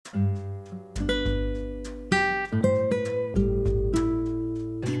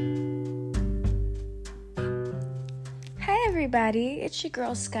everybody, it's your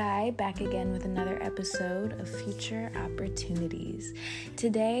girl Sky back again with another episode of Future Opportunities.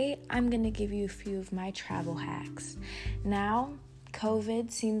 Today, I'm going to give you a few of my travel hacks. Now,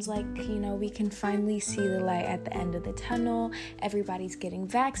 COVID seems like, we can finally see the light at the end of the tunnel. Everybody's getting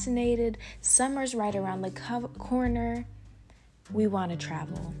vaccinated. Summer's right around the corner. We want to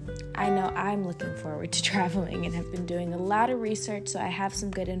travel. I know I'm looking forward to traveling and have been doing a lot of research, so I have some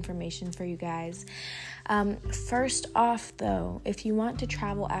good information for you guys. First off, though, if you want to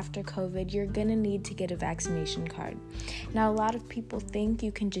travel after COVID, you're going to need to get a vaccination card. Now, a lot of people think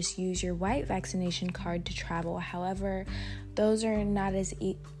you can just use your white vaccination card to travel. However, those are not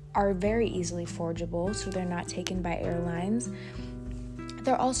are very easily forgeable, so they're not taken by airlines.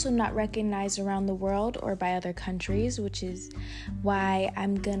 They're also not recognized around the world or by other countries, which is why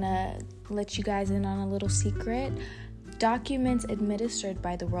I'm gonna let you guys in on a little secret. Documents administered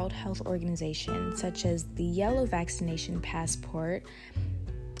by the World Health Organization, such as the yellow vaccination passport,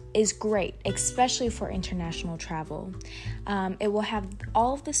 is great, especially for international travel. It will have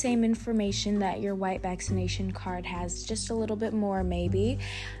all of the same information that your white vaccination card has, just a little bit more maybe,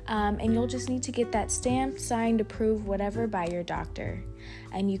 and you'll just need to get that stamped, signed, approved, whatever, by your doctor.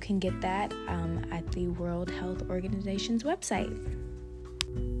 And you can get that at the World Health Organization's website.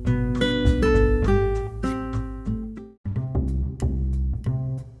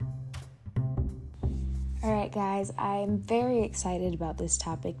 Alright guys, I'm very excited about this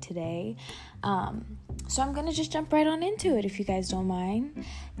topic today. So I'm going to just jump right on into it if you guys don't mind.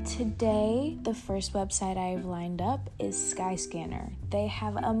 Today, the first website I've lined up is Skyscanner. They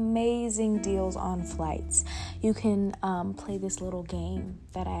have amazing deals on flights. You can play this little game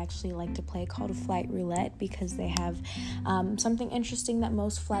that I actually like to play called a flight roulette because they have something interesting that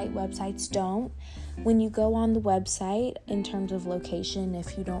most flight websites don't. When you go on the website, in terms of location,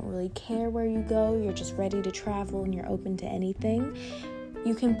 if you don't really care where you go, you're just ready to travel and you're open to anything,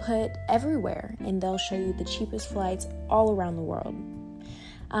 you can put everywhere and they'll show you the cheapest flights all around the world.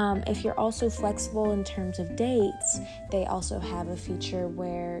 If you're also flexible in terms of dates, they also have a feature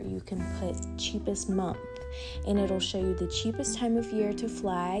where you can put cheapest month and it'll show you the cheapest time of year to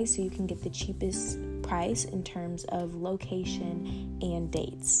fly so you can get the cheapest price in terms of location and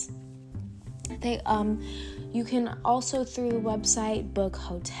dates. You can also through the website book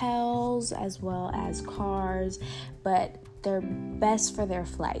hotels as well as cars, but they're best for their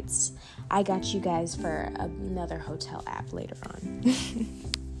flights. I got you guys for another hotel app later on.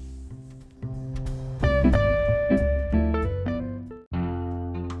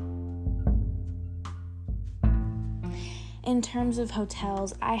 In terms of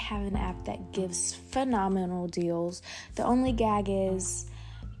hotels, I have an app that gives phenomenal deals. The only gag is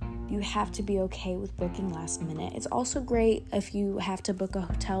you have to be okay with booking last minute. It's also great if you have to book a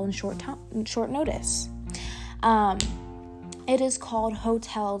hotel in short notice. It is called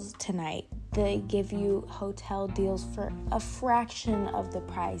Hotels Tonight. They give you hotel deals for a fraction of the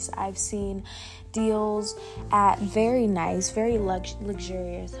price. I've seen deals at very nice, very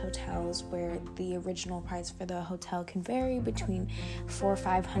luxurious hotels where the original price for the hotel can vary between $400 or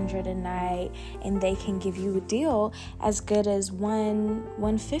 $500 a night, and they can give you a deal as good as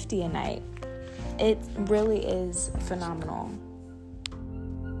 $150 a night. It really is phenomenal.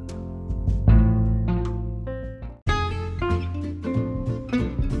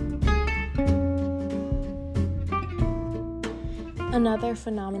 Another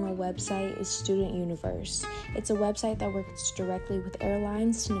phenomenal website is Student Universe. It's a website that works directly with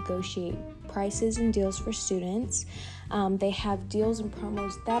airlines to negotiate prices and deals for students. They have deals and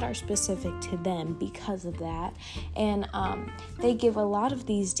promos that are specific to them because of that. And they give a lot of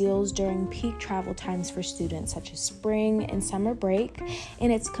these deals during peak travel times for students, such as spring and summer break.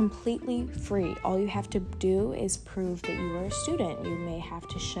 And it's completely free. All you have to do is prove that you are a student. You may have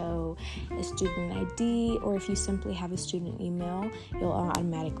to show a student ID, or if you simply have a student email, you'll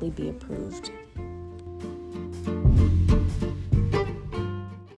automatically be approved.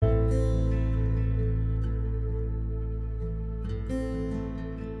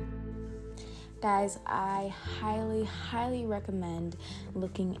 Guys, I highly recommend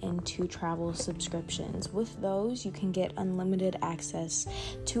looking into travel subscriptions. With those, you can get unlimited access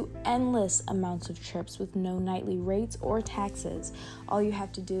to endless amounts of trips with no nightly rates or taxes. All you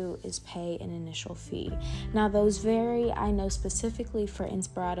have to do is pay an initial fee. Now, those vary. I know specifically for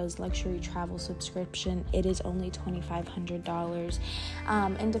Inspirato's luxury travel subscription, it is only $2,500.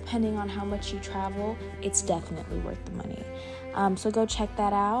 And depending on how much you travel, it's definitely worth the money. So go check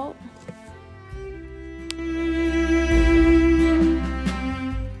that out.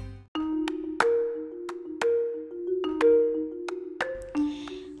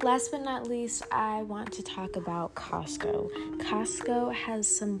 Last but not least, I want to talk about Costco. Costco has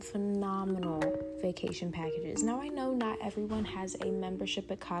some phenomenal vacation packages. Now, I know not everyone has a membership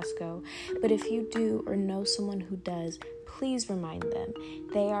at Costco, but if you do or know someone who does, please remind them.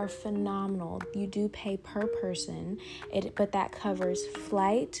 They are phenomenal. You do pay per person, but that covers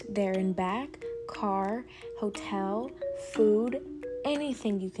flight, there and back, car, hotel, food,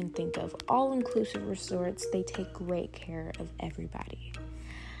 anything you can think of. All-inclusive resorts, they take great care of everybody.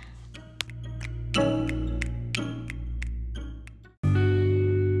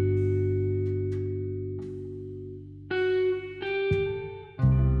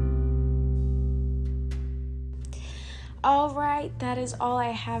 All right, that is all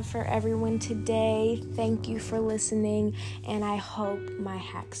I have for everyone today. Thank you for listening, and I hope my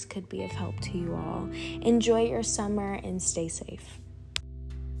hacks could be of help to you all. Enjoy your summer and stay safe.